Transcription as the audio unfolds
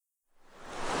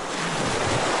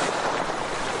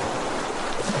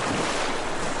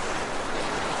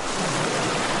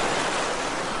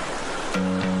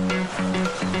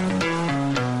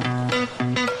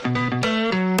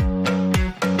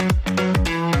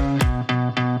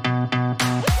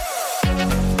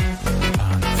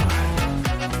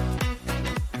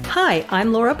Hi,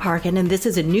 I'm Laura Parkin, and this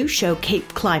is a new show,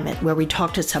 Cape Climate, where we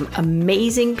talk to some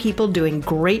amazing people doing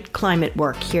great climate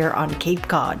work here on Cape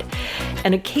Cod.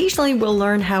 And occasionally we'll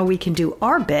learn how we can do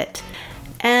our bit.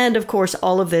 And of course,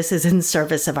 all of this is in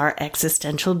service of our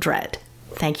existential dread.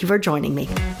 Thank you for joining me.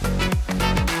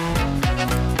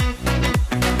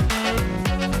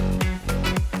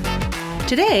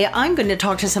 Today, I'm going to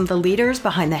talk to some of the leaders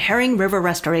behind the Herring River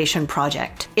Restoration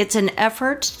Project. It's an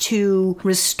effort to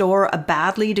restore a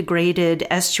badly degraded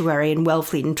estuary in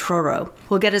Wellfleet and Truro.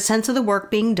 We'll get a sense of the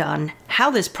work being done,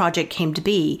 how this project came to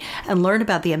be, and learn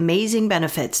about the amazing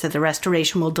benefits that the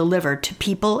restoration will deliver to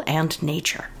people and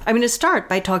nature. I'm going to start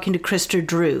by talking to Krista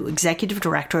Drew, Executive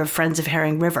Director of Friends of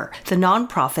Herring River, the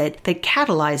nonprofit that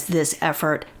catalyzed this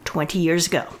effort 20 years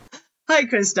ago. Hi,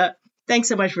 Krista. Thanks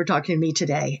so much for talking to me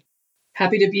today.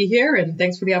 Happy to be here, and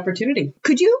thanks for the opportunity.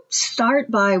 Could you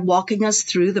start by walking us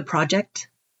through the project?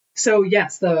 So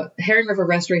yes, the Herring River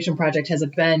Restoration Project has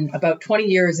been about 20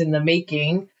 years in the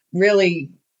making.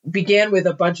 Really began with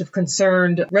a bunch of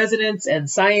concerned residents and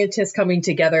scientists coming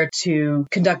together to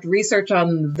conduct research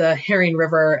on the Herring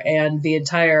River and the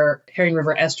entire Herring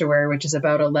River estuary, which is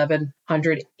about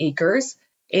 1,100 acres.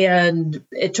 And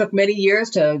it took many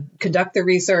years to conduct the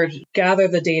research, gather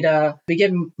the data,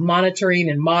 begin monitoring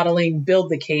and modeling, build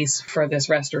the case for this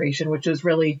restoration, which is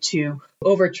really to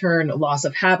overturn loss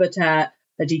of habitat,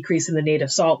 a decrease in the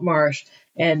native salt marsh,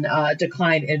 and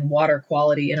decline in water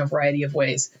quality in a variety of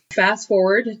ways. Fast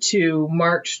forward to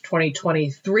March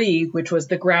 2023, which was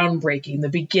the groundbreaking, the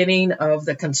beginning of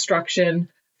the construction,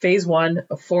 phase 1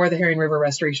 for the Herring River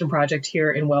Restoration Project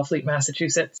here in Wellfleet,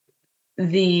 Massachusetts.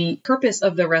 The purpose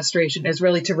of the restoration is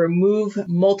really to remove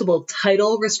multiple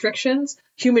tidal restrictions,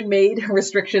 human-made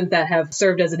restrictions that have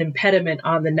served as an impediment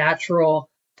on the natural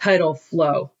tidal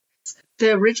flow.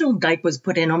 The original dike was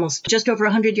put in almost just over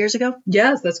 100 years ago?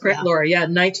 Yes, that's correct, Laura. Yeah,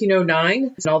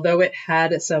 1909. And although it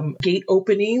had some gate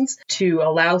openings to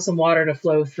allow some water to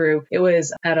flow through, it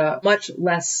was at a much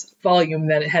less volume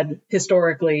than it had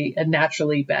historically and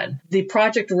naturally been. The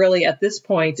project really at this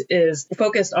point is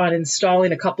focused on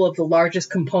installing a couple of the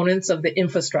largest components of the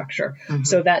infrastructure. Mm-hmm.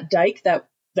 So that dike that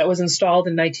was installed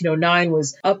in 1909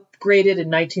 was upgraded in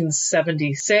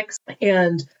 1976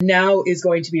 and now is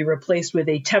going to be replaced with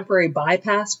a temporary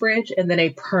bypass bridge and then a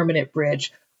permanent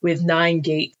bridge with 9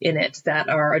 gates in it that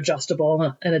are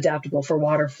adjustable and adaptable for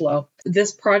water flow.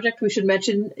 This project, we should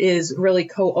mention, is really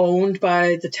co-owned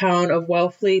by the town of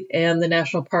Wellfleet and the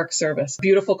National Park Service.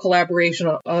 Beautiful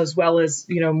collaboration, as well as,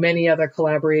 many other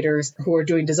collaborators who are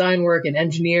doing design work and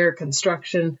engineer,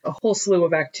 construction, a whole slew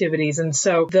of activities. And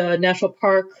so the National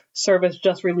Park Service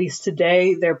just released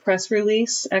today their press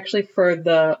release, actually, for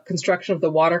the construction of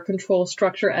the water control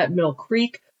structure at Mill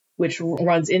Creek, which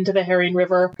runs into the Herring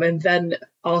River. And then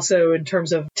also in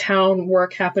terms of town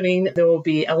work happening, there will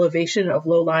be elevation of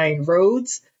low-lying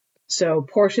roads. So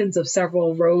portions of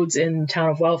several roads in town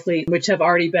of Wellfleet, which have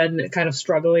already been kind of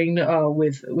struggling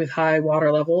with high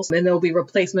water levels. And there will be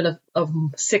replacement of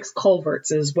 6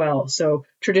 culverts as well. So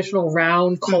traditional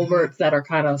round culverts that are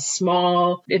kind of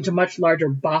small into much larger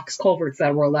box culverts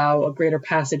that will allow a greater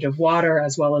passage of water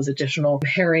as well as additional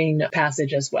herring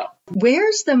passage as well.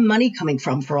 Where's the money coming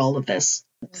from for all of this?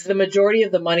 The majority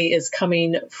of the money is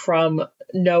coming from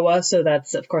NOAA, so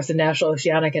that's, of course, the National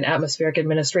Oceanic and Atmospheric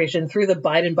Administration, through the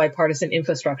Biden Bipartisan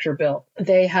Infrastructure Bill.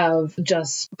 They have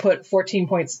just put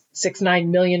 $14.69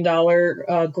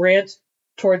 million grant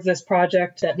towards this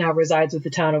project that now resides with the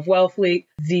town of Wellfleet.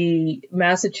 The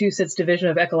Massachusetts Division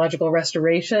of Ecological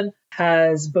Restoration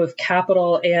has both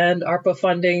capital and ARPA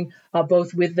funding,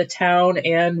 both with the town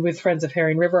and with Friends of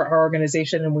Herring River, our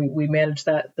organization, and we manage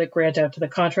the grant out to the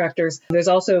contractors. There's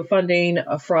also funding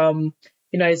from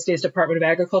United States Department of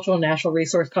Agriculture and Natural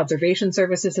Resource Conservation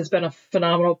Services has been a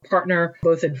phenomenal partner,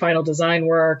 both in final design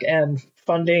work and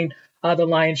funding. The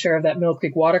lion's share of that Mill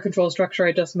Creek water control structure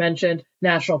I just mentioned.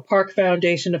 National Park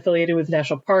Foundation, affiliated with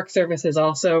National Park Service, has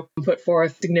also put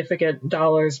forth significant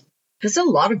dollars. There's a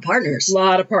lot of partners. A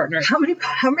lot of partners. How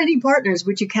many partners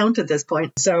would you count at this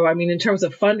point? So, in terms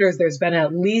of funders, there's been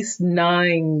at least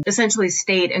 9. Essentially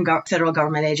state and federal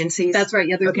government agencies? That's right.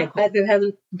 Yeah, there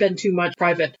hasn't been too much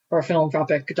private or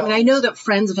philanthropic dollars. And I know that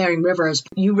Friends of Herring River,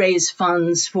 you raise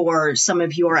funds for some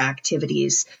of your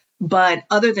activities. But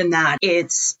other than that,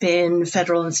 it's been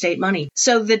federal and state money.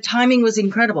 So the timing was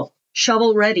incredible.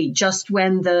 Shovel ready just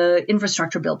when the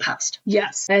infrastructure bill passed.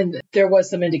 Yes. And there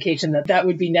was some indication that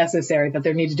would be necessary, that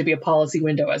there needed to be a policy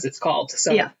window, as it's called.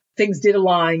 So things did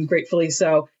align, gratefully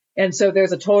so. And so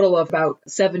there's a total of about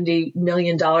 $70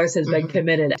 million has been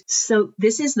committed. So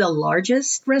this is the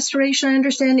largest restoration, I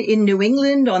understand, in New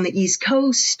England on the East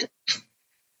Coast.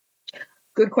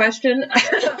 Good question.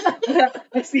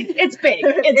 It's big. It's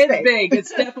big. It's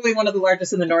definitely one of the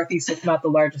largest in the Northeast, if not the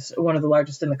largest, one of the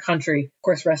largest in the country. Of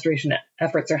course, restoration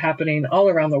efforts are happening all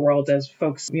around the world as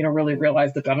folks, really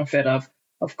realize the benefit of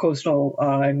coastal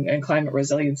and climate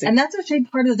resiliency. And that's actually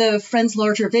part of the Friends'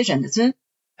 larger vision, isn't it?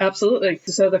 Absolutely.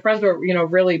 So the Friends were,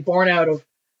 really born out of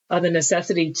the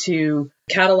necessity to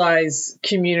catalyze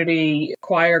community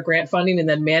acquire grant funding and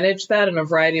then manage that in a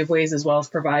variety of ways, as well as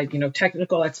provide,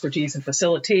 technical expertise and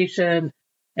facilitation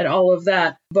and all of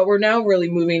that. But we're now really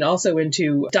moving also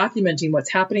into documenting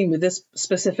what's happening with this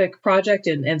specific project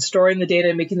and storing the data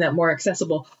and making that more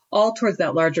accessible, all towards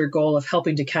that larger goal of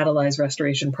helping to catalyze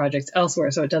restoration projects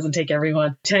elsewhere so it doesn't take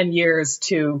everyone 10 years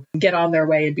to get on their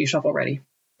way and be shovel ready.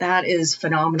 That is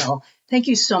phenomenal. Thank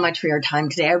you so much for your time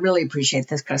today. I really appreciate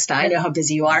this, Krista. I know how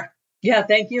busy you are. Yeah,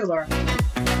 thank you, Laura.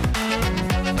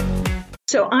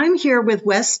 So I'm here with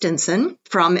Wes Stinson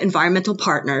from Environmental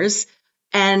Partners,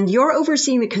 and you're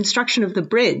overseeing the construction of the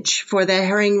bridge for the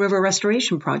Herring River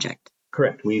Restoration Project.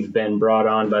 Correct. We've been brought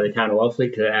on by the town of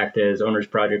Wellfleet to act as owner's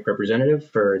project representative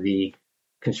for the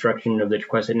construction of the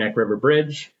Chequasit Neck River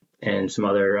Bridge and some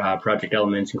other project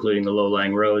elements, including the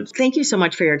low-lying roads. Thank you so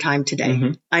much for your time today.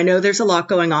 Mm-hmm. I know there's a lot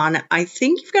going on. I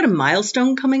think you've got a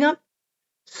milestone coming up.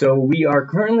 So we are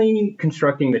currently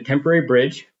constructing the temporary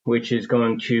bridge, which is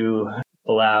going to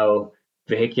allow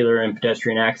vehicular and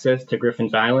pedestrian access to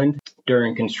Griffin's Island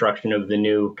during construction of the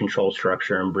new control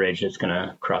structure and bridge that's going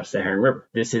to cross the Herring River.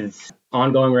 This is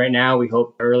ongoing right now. We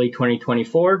hope early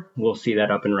 2024, we'll see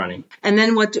that up and running. And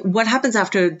then what happens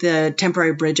after the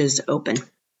temporary bridge is open?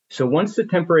 So once the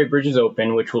temporary bridge is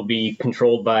open, which will be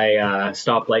controlled by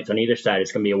stoplights on either side,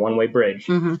 it's going to be a one-way bridge.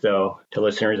 Mm-hmm. So to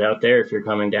listeners out there, if you're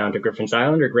coming down to Griffin's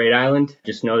Island or Great Island,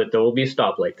 just know that there will be a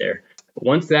stoplight there.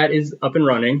 Once that is up and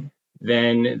running,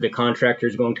 then the contractor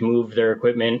is going to move their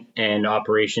equipment and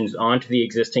operations onto the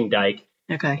existing dike.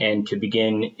 Okay. And to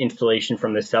begin installation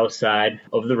from the south side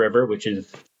of the river, which is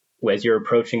as you're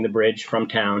approaching the bridge from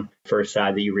town, first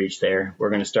side that you reach there.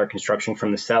 We're going to start construction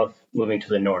from the south, moving to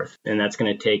the north. And that's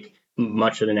going to take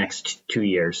much of the next 2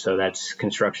 years. So that's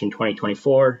construction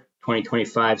 2024,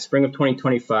 2025, spring of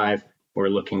 2025. We're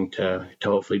looking to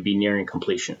hopefully be nearing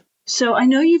completion. So I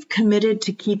know you've committed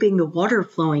to keeping the water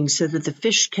flowing so that the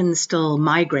fish can still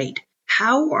migrate.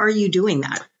 How are you doing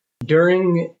that?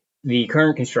 During the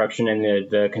current construction and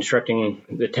the constructing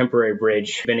the temporary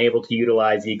bridge, been able to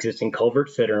utilize the existing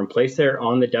culverts that are in place there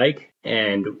on the dike,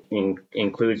 and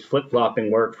includes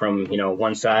flip-flopping work from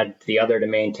one side to the other to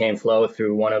maintain flow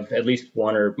through at least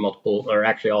one or multiple, or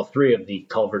actually all three of the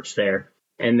culverts there.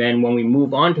 And then when we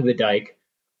move onto the dike,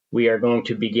 we are going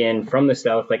to begin from the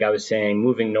south, like I was saying,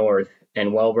 moving north.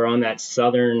 And while we're on that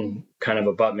southern kind of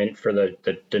abutment for the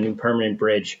new permanent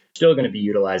bridge, still going to be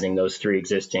utilizing those three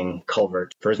existing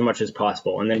culverts for as much as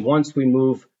possible. And then once we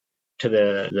move to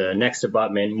the next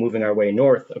abutment, moving our way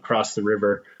north across the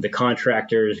river, the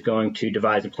contractor is going to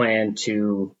devise a plan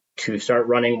to start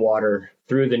running water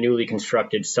through the newly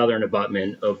constructed southern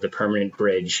abutment of the permanent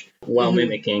bridge while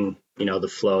mimicking, the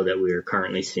flow that we're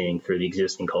currently seeing through the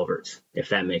existing culverts, if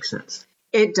that makes sense.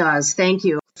 It does. Thank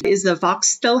you. Is the fox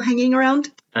still hanging around?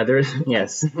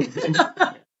 Yes.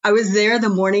 I was there the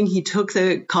morning he took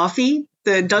the coffee,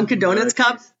 the Dunkin' Donuts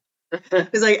cup.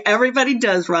 It's like everybody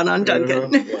does run on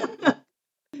Dunkin'.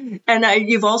 And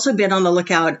you've also been on the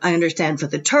lookout, I understand, for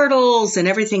the turtles and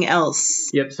everything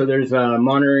else. Yep. So there's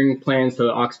monitoring plans. So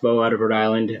Oxbow out of Rhode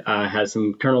Island has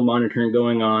some turtle monitoring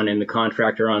going on, and the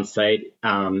contractor on site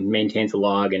maintains a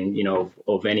log and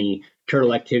of any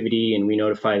turtle activity, and we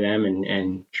notify them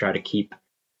and try to keep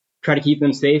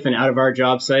them safe and out of our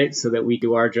job site so that we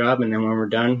do our job, and then when we're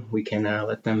done, we can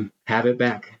let them have it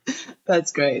back.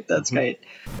 That's great. That's great.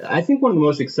 I think one of the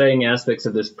most exciting aspects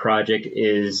of this project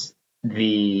is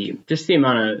the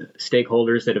amount of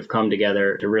stakeholders that have come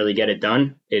together to really get it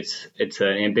done. It's an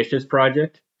ambitious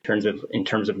project in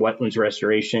terms of wetlands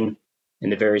restoration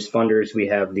and the various funders. We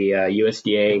have the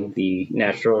USDA, the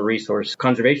Natural Resource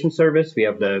Conservation Service. We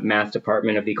have the Mass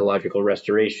Department of Ecological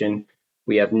Restoration.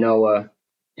 We have NOAA,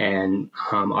 and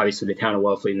obviously the town of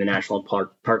Wellfleet and the National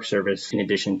Park Service, in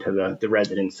addition to the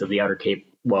residents of the Outer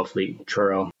Cape, Wellfleet,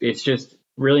 Truro. It's just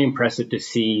really impressive to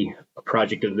see a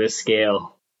project of this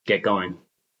scale get going.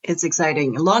 It's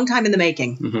exciting. A long time in the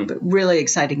making, but really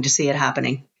exciting to see it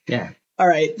happening. Yeah. All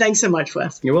right. Thanks so much,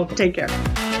 Wes. You're welcome. Take care.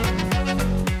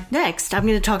 Next, I'm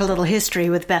going to talk a little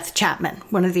history with Beth Chapman,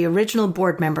 one of the original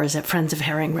board members at Friends of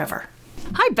Herring River.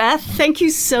 Hi, Beth. Thank you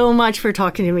so much for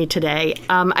talking to me today.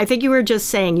 I think you were just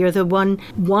saying you're the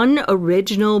one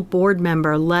original board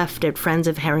member left at Friends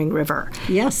of Herring River.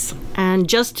 Yes. And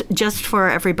just for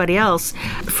everybody else,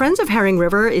 Friends of Herring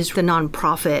River is the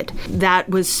nonprofit that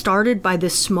was started by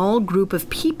this small group of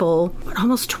people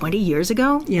almost 20 years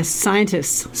ago. Yes,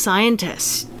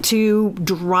 scientists to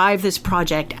drive this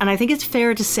project. And I think it's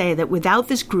fair to say that without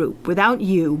this group, without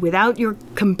you, without your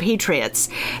compatriots,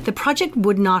 the project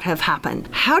would not have happened.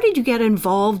 How did you get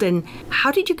involved and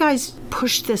how did you guys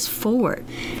push this forward?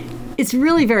 It's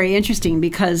really very interesting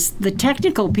because the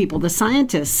technical people, the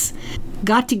scientists,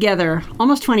 got together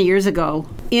almost 20 years ago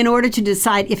in order to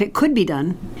decide if it could be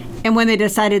done. And when they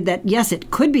decided that, yes, it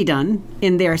could be done,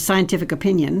 in their scientific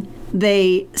opinion,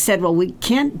 they said, well, we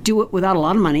can't do it without a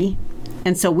lot of money.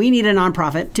 And so we need a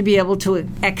nonprofit to be able to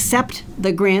accept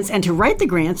the grants and to write the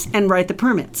grants and write the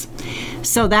permits.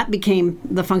 So that became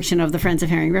the function of the Friends of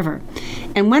Herring River.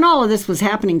 And when all of this was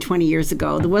happening 20 years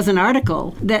ago, there was an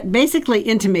article that basically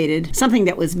intimated something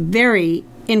that was very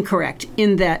incorrect,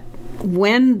 in that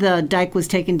when the dike was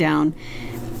taken down,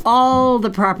 all the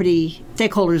property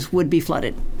stakeholders would be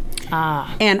flooded.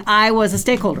 And I was a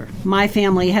stakeholder. My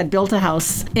family had built a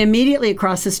house immediately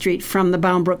across the street from the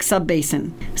Bound Brook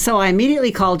subbasin. So I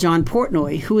immediately called John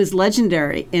Portnoy, who is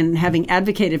legendary in having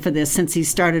advocated for this since he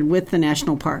started with the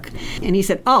national park. And he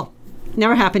said, oh,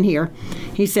 never happened here.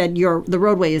 He said, the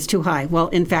roadway is too high. Well,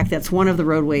 in fact, that's one of the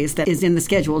roadways that is in the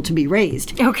schedule to be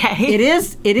raised. Okay.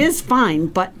 It is fine,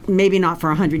 but maybe not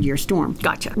for a 100-year storm.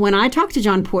 Gotcha. When I talked to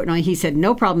John Portnoy, he said,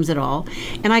 no problems at all.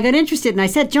 And I got interested, and I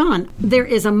said, John, there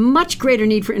is a much greater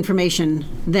need for information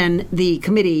than the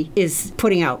committee is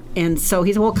putting out. And so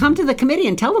he said, well, come to the committee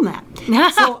and tell them that.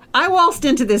 So I waltzed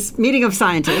into this meeting of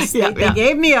scientists. They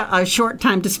gave me a short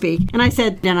time to speak. And I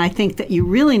said, and I think that you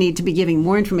really need to be giving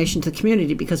more information to the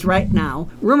community, because right now,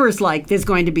 rumors like there's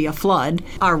going to be a flood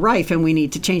are rife, and we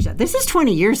need to change that. This is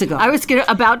 20 years ago. I was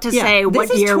about to say,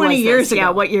 what year was this? Ago. Yeah,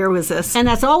 what year was this? And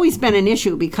that's always been an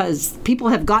issue because people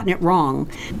have gotten it wrong.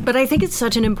 But I think it's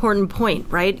such an important point,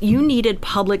 right? You needed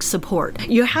public support.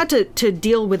 You had to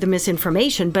deal with the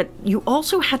misinformation, but you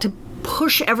also had to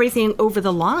push everything over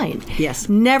the line. Yes.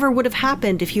 Never would have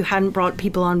happened if you hadn't brought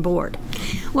people on board.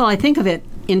 Well, I think of it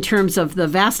in terms of the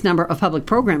vast number of public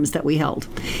programs that we held.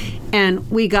 And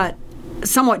we got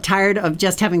somewhat tired of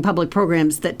just having public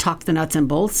programs that talked the nuts and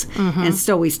bolts. Mm-hmm. And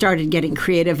so we started getting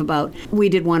creative about, we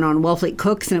did one on Wellfleet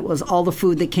Cooks, and it was all the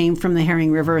food that came from the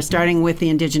Herring River, starting with the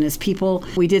indigenous people.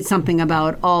 We did something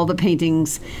about all the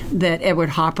paintings that Edward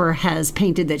Hopper has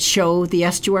painted that show the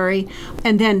estuary.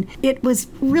 And then it was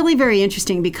really very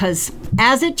interesting because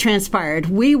as it transpired,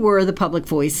 we were the public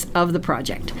voice of the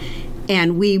project.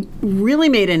 And we really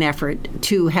made an effort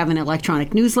to have an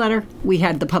electronic newsletter. We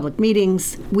had the public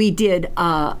meetings. We did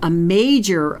a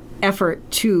major effort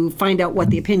to find out what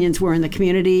the opinions were in the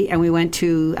community. And we went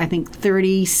to, I think,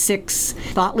 36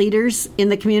 thought leaders in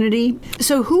the community.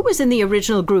 So who was in the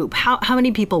original group? How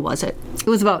many people was it? It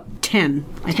was about 10.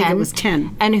 I think it was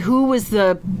 10. And who was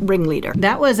the ringleader?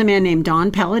 That was a man named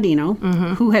Don Palladino,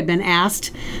 who had been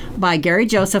asked by Gary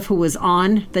Joseph, who was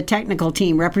on the technical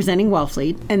team representing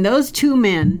Wellfleet. And those two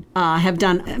men have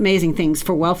done amazing things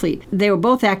for Wellfleet. They were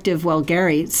both active,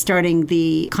 Gary, starting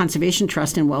the Conservation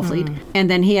Trust in Wellfleet. And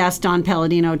then he asked Don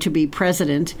Palladino to be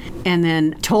president, and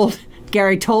then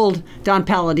Gary told Don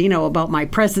Palladino about my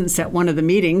presence at one of the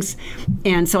meetings,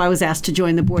 and so I was asked to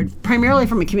join the board, primarily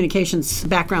from a communications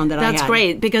background that I had. That's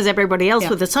great, because everybody else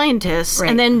was the scientists. Right.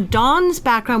 And then Don's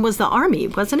background was the Army,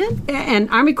 wasn't it? And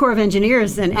Army Corps of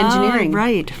Engineers and engineering.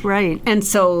 Right. And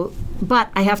so,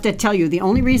 but I have to tell you, the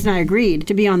only reason I agreed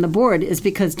to be on the board is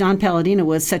because Don Palladino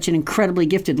was such an incredibly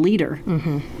gifted leader.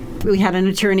 Mm-hmm. We had an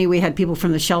attorney, we had people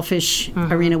from the shellfish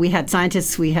arena, we had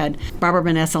scientists, we had Barbara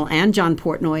Benessel and John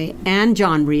Portnoy and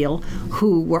John Reel,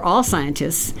 who were all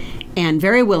scientists and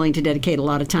very willing to dedicate a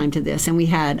lot of time to this. And we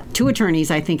had 2 attorneys,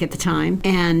 I think, at the time,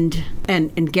 and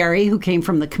Gary, who came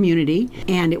from the community.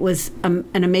 And it was an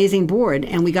amazing board,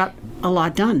 and we got a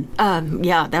lot done.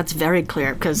 Yeah, that's very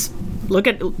clear, because look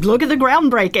at the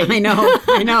groundbreaking.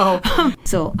 I know.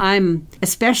 So I'm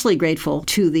especially grateful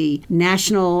to the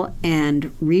national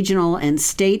and regional and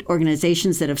state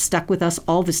organizations that have stuck with us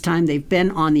all this time. They've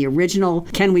been on the original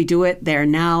Can We Do It? They're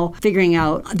now figuring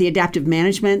out the adaptive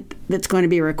management that's going to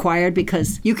be required,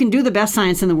 because you can do the best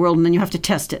science in the world and then you have to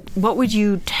test it. What would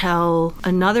you tell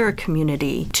another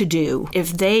community to do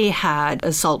if they had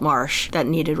a salt marsh that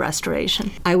needed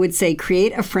restoration? I would say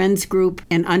create a friends group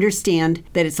and understand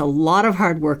that it's a lot of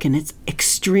hard work and it's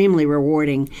extremely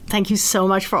rewarding. Thank you so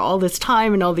much for all this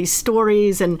time and all these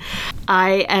stories. And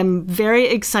I am very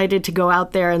excited to go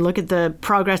out there and look at the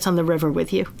progress on the river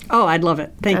with you. Oh, I'd love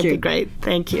it. Thank you. That'd be great.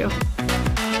 Thank you.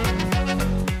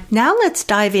 Now let's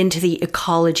dive into the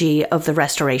ecology of the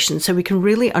restoration so we can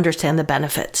really understand the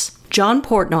benefits. John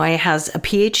Portnoy has a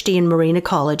PhD in marine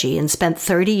ecology and spent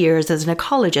 30 years as an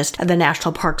ecologist at the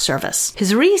National Park Service.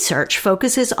 His research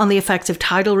focuses on the effects of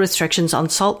tidal restrictions on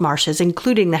salt marshes,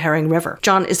 including the Herring River.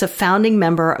 John is a founding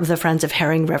member of the Friends of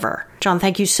Herring River. John,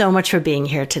 thank you so much for being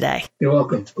here today. You're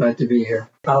welcome. Glad to be here.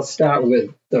 I'll start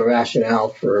with the rationale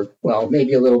for, well,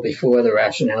 maybe a little before the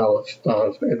rationale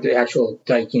of the actual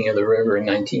diking of the river in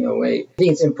 1908. I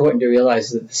think it's important to realize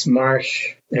that this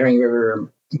marsh, the Herring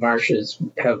River marshes,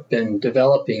 have been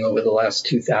developing over the last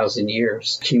 2,000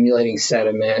 years, accumulating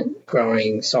sediment,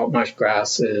 growing salt marsh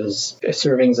grasses,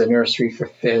 serving as a nursery for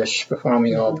fish,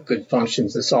 performing all the good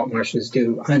functions the salt marshes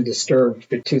do undisturbed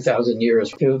for 2,000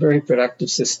 years. They're a very productive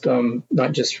system,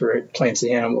 not just for plants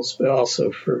and animals, but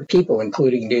also for people,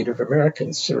 including Native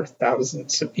Americans, for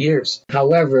thousands of years.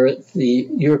 However, the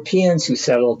Europeans who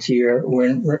settled here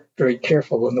weren't very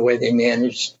careful in the way they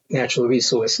managed natural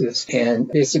resources and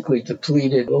basically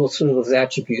depleted most of those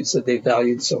attributes that they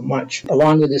valued so much.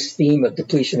 Along with this theme of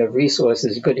depletion of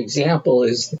resources, a good example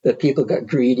is that people got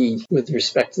greedy with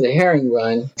respect to the herring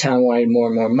run. The town wanted more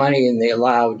and more money, and they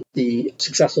allowed the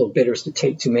successful bidders to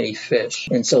take too many fish.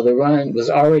 And so the run was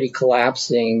already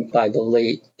collapsing by the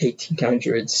late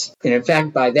 1800s. And in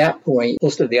fact, by that point,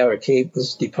 most of the Outer Cape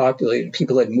was depopulated.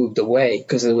 People had moved away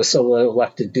because there was so little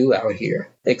left to do out here.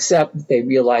 Except they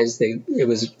realized it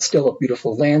was still a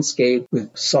beautiful landscape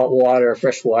with salt water,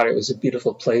 fresh water. It was a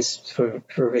beautiful place for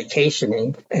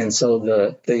vacationing. And so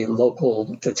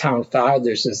the town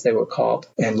fathers, as they were called,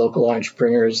 and local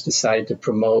entrepreneurs decided to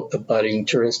promote the budding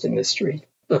tourist industry.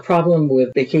 The problem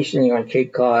with vacationing on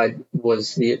Cape Cod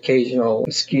was the occasional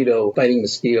biting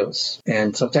mosquitoes,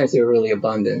 and sometimes they were really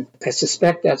abundant. I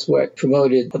suspect that's what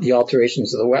promoted the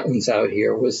alterations of the wetlands out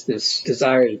here, was this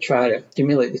desire to try to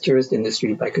stimulate the tourist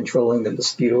industry by controlling the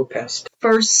mosquito pest.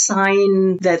 First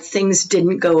sign that things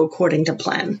didn't go according to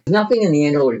plan. There's nothing in the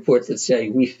annual reports that say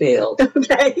we failed.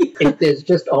 Okay. There's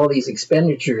just all these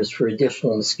expenditures for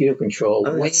additional mosquito control,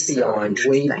 way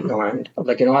beyond,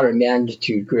 like an order of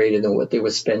magnitude greater than what they were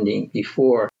spending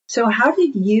before. So how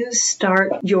did you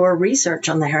start your research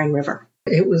on the Herring River?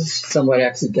 It was somewhat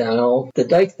accidental. The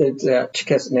dike that's at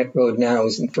Chickasaw Neck Road now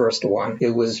is the first one.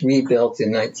 It was rebuilt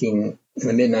in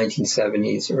the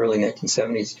mid-1970s, early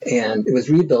 1970s, and it was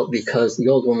rebuilt because the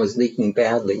old one was leaking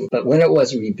badly. But when it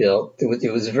was rebuilt,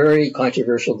 it was a very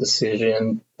controversial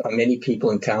decision. Many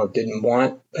people in town didn't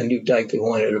want a new dike. They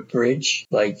wanted a bridge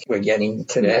like we're getting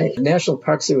today. The National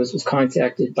Park Service was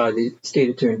contacted by the State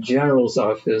Attorney General's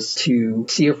office to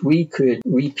see if we could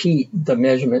repeat the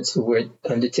measurements that were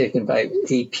undertaken by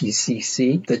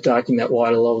APCC that document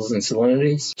water levels and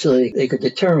salinities, so they could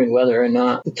determine whether or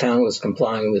not the town was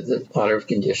complying with the order of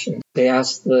conditions. They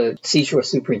asked the seashore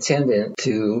superintendent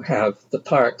to have the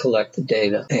park collect the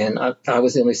data, and I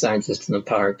was the only scientist in the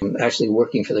park. I'm actually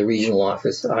working for the regional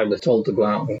office. I was told to go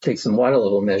out and take some water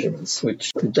level measurements,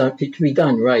 which to be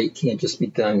done right can't just be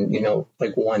done,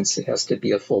 like once. It has to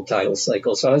be a full tidal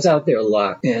cycle. So I was out there a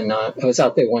lot, and I was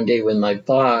out there one day with my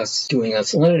boss doing a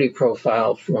salinity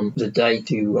profile from the dike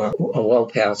to a well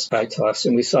pass by toss,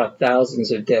 and we saw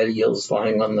thousands of dead eels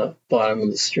lying on the bottom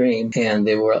of the stream, and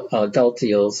they were adult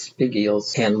eels, big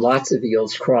eels, and lots of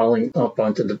eels crawling up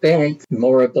onto the bank,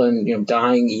 moribund,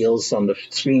 dying eels on the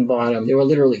stream bottom. There were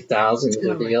literally thousands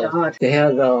of eels. God. They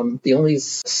had the only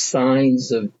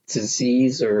signs of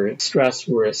disease or stress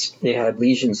were they had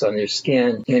lesions on their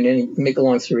skin. And then, make a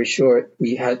long story short,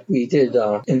 we did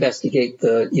investigate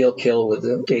the eel kill with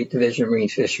the State Division of Marine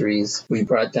Fisheries. We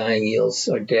brought dying eels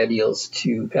or dead eels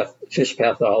to fish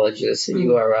pathologists at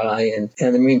URI and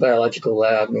the Marine Biological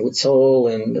Lab in Woods Hole,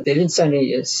 and they didn't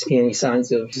see any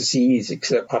signs of disease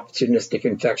except opportunistic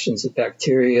infections of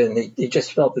bacteria, and they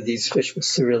just felt that these fish were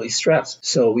severely stressed.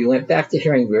 So we went back to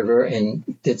Herring River and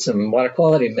did some water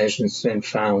quality measurements and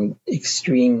found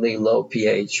extremely low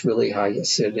pH, really high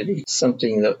acidity,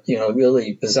 something that,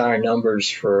 really bizarre numbers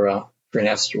for an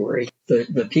estuary.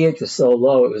 The pH was so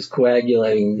low it was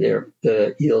coagulating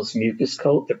the eel's mucus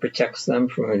coat that protects them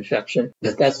from infection.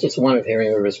 But that's just one of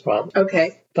Herring River's problems.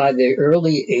 Okay. By the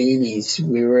early 80s,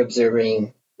 we were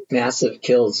observing massive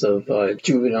kills of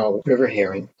juvenile river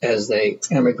herring as they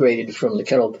emigrated from the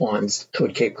kettle ponds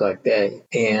toward Cape Cod Bay,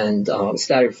 and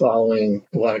started following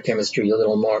water chemistry a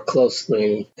little more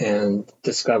closely and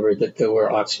discovered that there were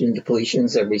oxygen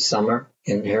depletions every summer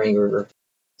in Herring River.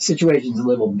 Situation's a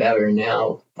little better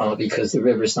now. because the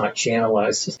river's not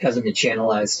channelized. It hasn't been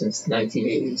channelized since the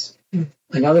 1980s.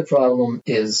 Another problem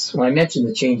is, when I mentioned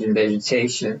the change in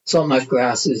vegetation, salt marsh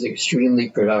grasses are extremely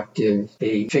productive.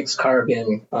 They fix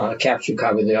carbon, capture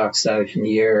carbon dioxide from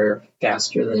the air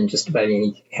faster than just about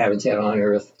any habitat on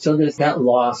Earth. So there's that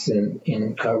loss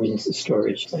in carbon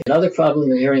storage. Another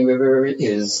problem in the Herring River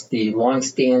is the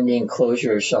long-standing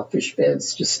closure of shellfish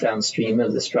beds just downstream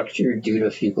of the structure due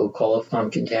to fecal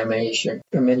coliform contamination.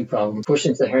 There are many problems.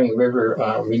 Portions of the Herring River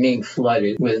remain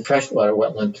flooded with freshwater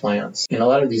wetland plants. And a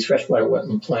lot of these freshwater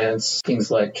wetland plants, things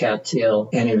like cattail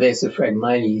and invasive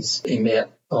Phragmites,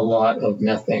 emit a lot of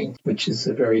methane, which is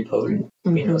a very potent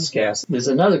greenhouse gas. There's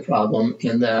another problem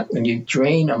in that when you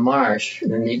drain a marsh,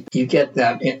 then you get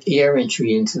that air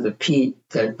entry into the peat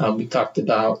that we talked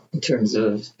about in terms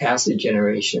of acid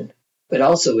generation. But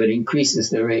also it increases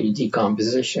the rate of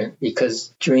decomposition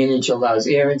because drainage allows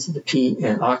air into the peat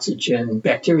and oxygen.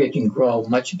 Bacteria can grow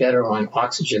much better on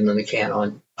oxygen than they can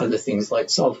on other things like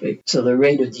sulfate. So the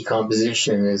rate of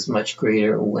decomposition is much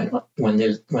greater when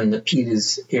the peat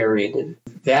is aerated.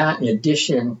 That, in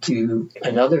addition to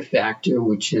another factor,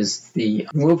 which is the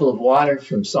removal of water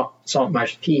from salt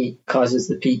marsh peat, causes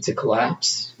the peat to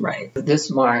collapse. Right. This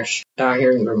marsh, our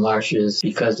Herring River marshes,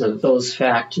 because of those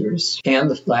factors and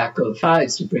the lack of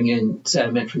tides to bring in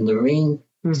sediment from the marine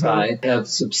side, have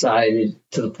subsided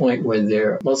to the point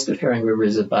where most of Herring River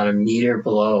is about a meter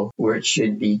below where it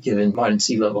should be given modern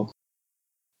sea level.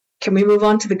 Can we move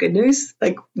on to the good news?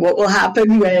 Like, what will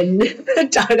happen when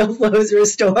tidal flow is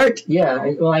restored?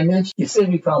 Yeah, well, I mentioned the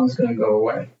acidity problem is going to go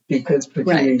away because for two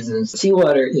reasons.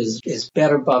 Seawater is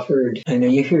better buffered. I know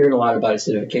you hear a lot about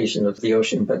acidification of the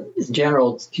ocean, but in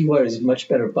general, seawater is much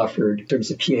better buffered in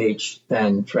terms of pH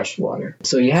than freshwater.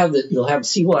 So you'll have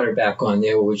seawater back on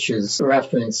there, which is a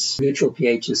reference. Neutral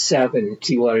pH is 7.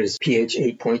 Seawater is pH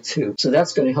 8.2. So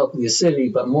that's going to help the acidity,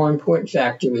 but more important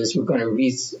factor is we're going to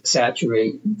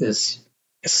resaturate this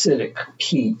acidic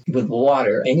peat with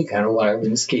water, any kind of water, in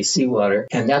this case seawater,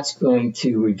 and that's going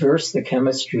to reverse the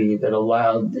chemistry that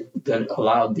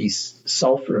allowed these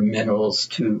sulfur minerals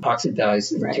to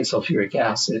oxidize into sulfuric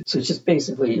acid. So it's just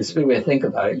basically, it's a good way to think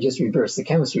about it. You just reverse the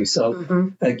chemistry.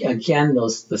 So again,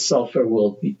 the sulfur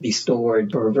will be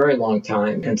stored for a very long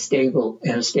time and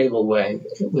in a stable way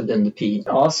within the peat.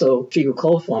 Also, fecal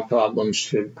coliform problems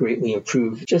should greatly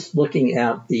improve. Just looking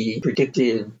at the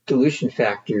predicted dilution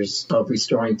factors of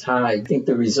restoring tide, I think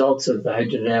the results of the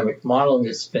hydrodynamic modeling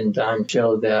that's been done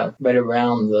show that right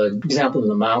around the example in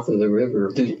the mouth of the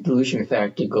river, the dilution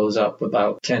factor goes up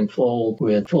about tenfold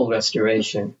with full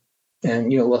restoration. And,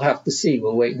 we'll have to see.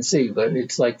 We'll wait and see. But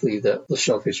it's likely that the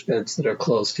shellfish beds that are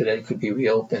closed today could be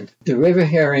reopened. The river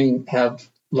herring have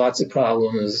lots of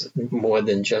problems more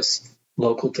than just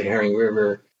local to Herring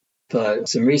River. But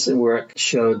some recent work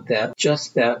showed that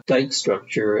just that dike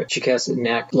structure, Chickasaw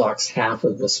Neck, blocks half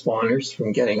of the spawners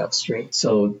from getting upstream.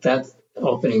 So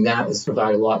opening that has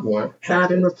provided a lot more.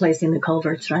 That and replacing the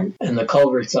culverts, right? And the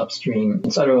culverts upstream.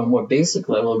 And sort of a more basic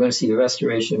level, we're going to see the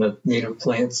restoration of native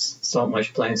plants, salt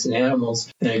marsh plants and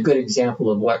animals. And a good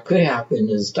example of what could happen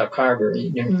is Duck Harbor.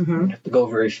 You don't have to go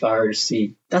very far to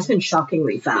see. That's been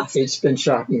shockingly fast. It's been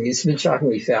shocking. It's been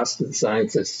shockingly fast to the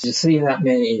scientists. To see that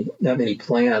many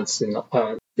plants and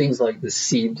things like the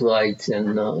seed blight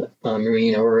and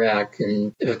marine orac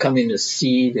and they're coming to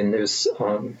seed, and there's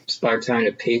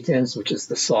Spartina patens, which is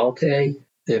the salte.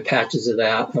 There are patches of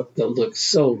that look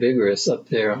so vigorous up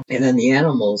there. And then the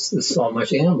animals, the salt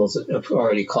marsh animals that have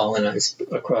already colonized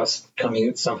across,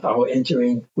 somehow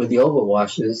entering with the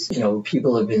overwashes.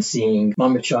 People have been seeing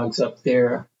mamachogs up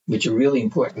there, which are really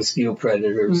important mosquito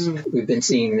predators. We've been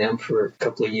seeing them for a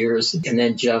couple of years. And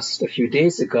then just a few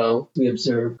days ago, we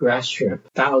observed grass shrimp,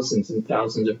 thousands and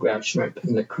thousands of grass shrimp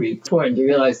in the creek. It's important to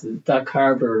realize that Duck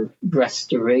Harbor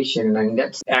restoration,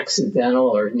 that's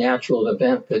accidental or natural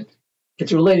event, but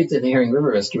it's related to the Herring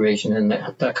River restoration, and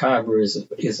the Duck Harbor is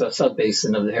a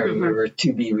sub-basin of the Herring River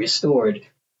to be restored,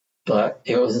 but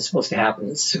it wasn't supposed to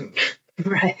happen soon.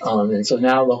 Right. And so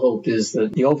now the hope is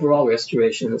that the overall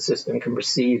restoration of the system can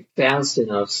proceed fast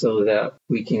enough so that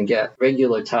we can get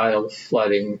regular tidal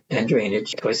flooding and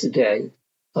drainage twice a day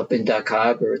up in Duck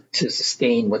Harbor to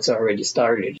sustain what's already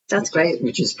started. That's great.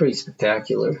 Which is pretty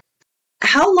spectacular.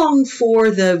 How long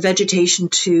for the vegetation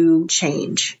to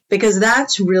change? Because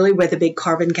that's really where the big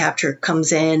carbon capture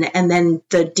comes in, and then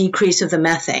the decrease of the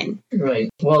methane.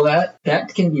 Right. Well,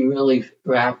 that can be really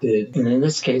rapid. And in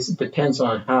this case, it depends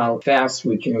on how fast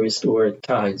we can restore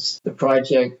tides. The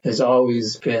project has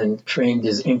always been framed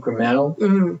as incremental,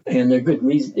 and there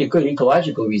are good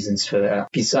ecological reasons for that.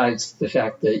 Besides the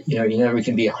fact that, you never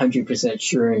can be 100%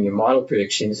 sure in your model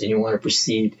predictions, and you want to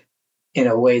proceed in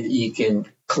a way that you can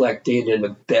collect data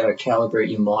to better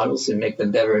calibrate your models and make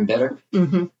them better and better.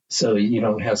 Mm-hmm. So you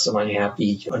don't have some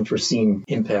unhappy, unforeseen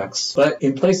impacts. But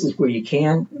in places where you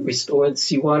can restore the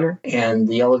seawater and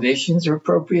the elevations are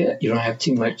appropriate, you don't have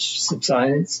too much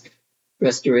subsidence,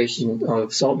 restoration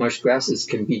of salt marsh grasses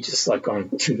can be just like on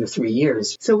 2 to 3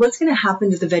 years. So what's going to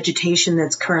happen to the vegetation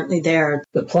that's currently there?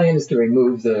 The plan is to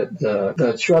remove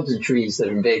the shrubs and trees that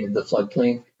invaded the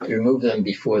floodplain, to remove them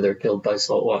before they're killed by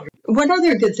salt water. What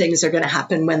other good things are going to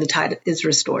happen when the tide is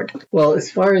restored? Well,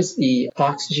 as far as the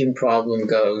oxygen problem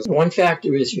goes, one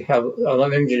factor is you have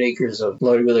 1,100 acres of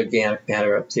loaded with organic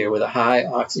matter up there with a high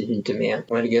oxygen demand.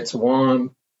 When it gets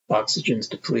warm, oxygen's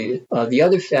depleted. The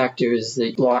other factor is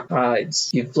the blocked tides.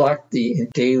 You've blocked the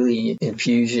daily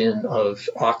infusion of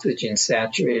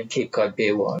oxygen-saturated Cape Cod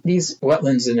Bay water. These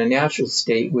wetlands in a natural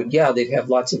state they'd have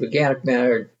lots of organic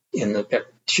matter in the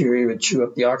bacteria would chew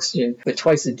up the oxygen, but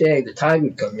twice a day the tide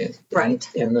would come in. Right.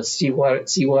 And the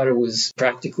seawater was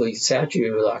practically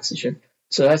saturated with oxygen.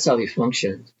 So that's how they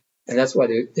function. And that's why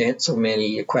so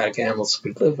many aquatic animals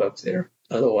could live up there.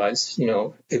 Otherwise,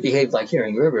 it behaved like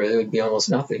Herring River. There would be almost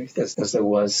nothing as there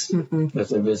was, as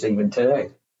there is even today.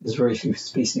 There's very few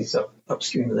species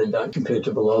upstream of the dike compared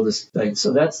to below this dike.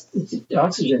 So the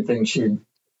oxygen thing should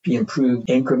be improved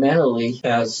incrementally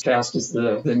as fast as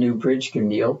the new bridge can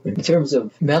be opened. In terms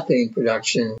of methane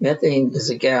production, methane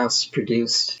is a gas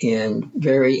produced in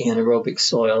very anaerobic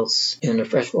soils in a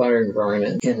freshwater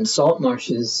environment. In salt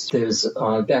marshes, there's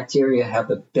bacteria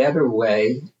have a better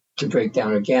way to break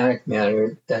down organic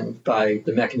matter than by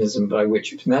the mechanism by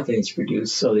which methane is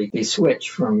produced. So they switch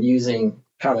from using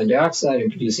carbon dioxide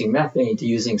and producing methane to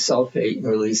using sulfate and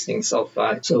releasing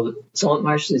sulfide. So salt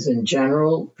marshes in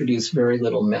general produce very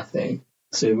little methane.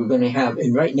 So we're going to have,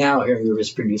 and right now Herring River is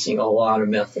producing a lot of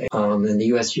methane. And the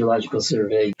U.S. Geological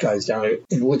Survey guys down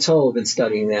in Woods Hole have been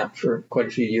studying that for quite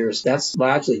a few years. That's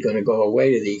largely going to go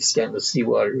away to the extent the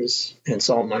seawater and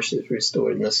salt marshes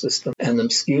restored in the system. And the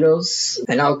mosquitoes,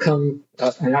 an outcome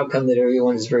that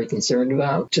everyone is very concerned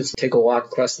about. Just take a walk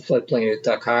across the floodplain at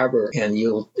Duck Harbor, and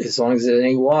as long as there's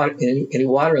any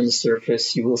water on the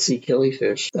surface, you will see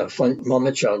killifish,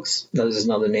 mummichugs. There's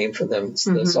another name for them. It's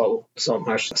the salt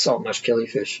marsh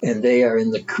killifish, and they are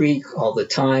in the creek all the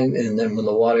time. And then when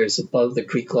the water is above the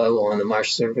creek level on the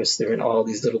marsh surface, they're in all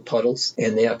these little puddles,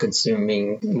 and they are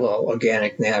consuming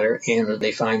organic matter. And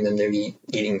they find them they're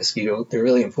eating mosquito. They're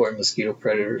really important mosquito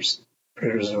predators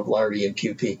of larvae and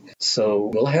pupae. So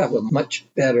we'll have a much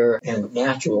better and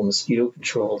natural mosquito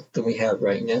control than we have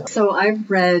right now. So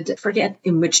I've read, forget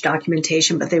in which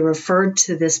documentation, but they referred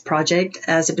to this project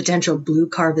as a potential blue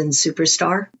carbon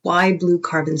superstar. Why blue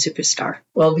carbon superstar?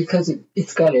 Well, because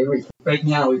it's got everything. Right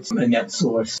now, it's a net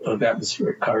source of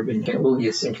atmospheric carbon. It will be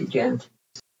a sink again.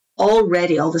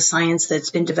 Already, all the science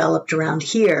that's been developed around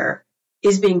here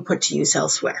is being put to use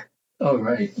elsewhere. Oh,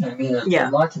 right. I mean,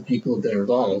 lots of people have been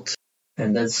involved.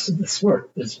 And this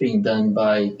work that's being done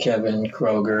by Kevin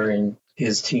Kroger and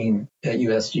his team at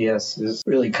USGS is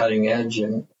really cutting edge,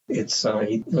 and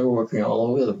they're working all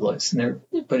over the place, and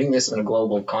they're putting this in a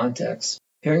global context.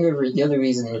 Herring River, the other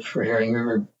reason for Herring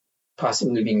River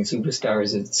possibly being a superstar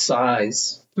is its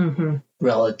size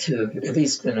relative, at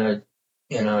least in a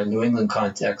New England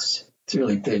context. It's a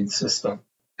really big system.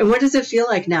 And what does it feel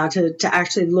like now to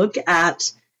actually look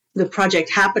at the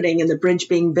project happening and the bridge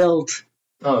being built?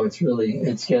 Oh, it's really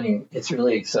exciting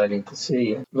to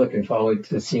see. Looking forward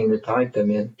to seeing the tide come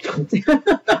in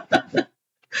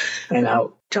and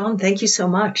out. John, thank you so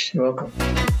much. You're welcome.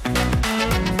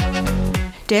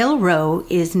 Dale Rowe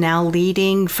is now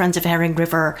leading Friends of Herring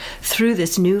River through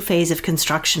this new phase of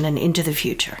construction and into the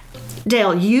future.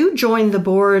 Dale, you joined the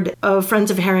board of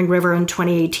Friends of Herring River in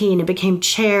 2018 and became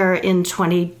chair in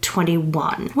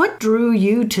 2021. What drew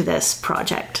you to this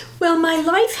project? Well, my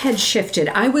life had shifted.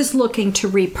 I was looking to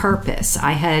repurpose.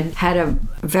 I had had a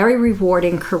very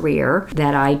rewarding career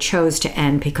that I chose to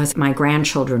end because my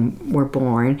grandchildren were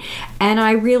born. And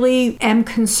I really am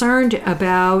concerned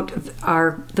about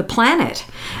the planet.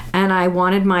 And I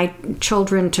wanted my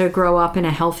children to grow up in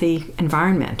a healthy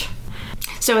environment.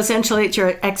 So essentially it's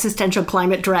your existential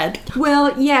climate dread.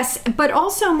 Well, yes, but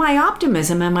also my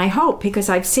optimism and my hope, because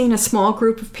I've seen a small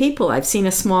group of people, I've seen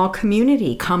a small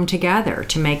community come together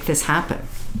to make this happen.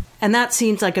 And that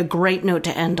seems like a great note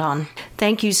to end on.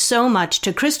 Thank you so much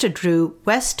to Krista Drew,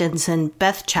 Wes Stinson,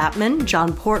 Beth Chapman,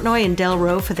 John Portnoy, and Dale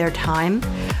Rowe for their time.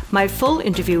 My full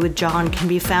interview with John can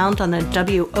be found on the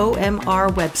WOMR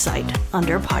website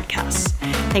under podcasts.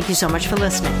 Thank you so much for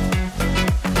listening.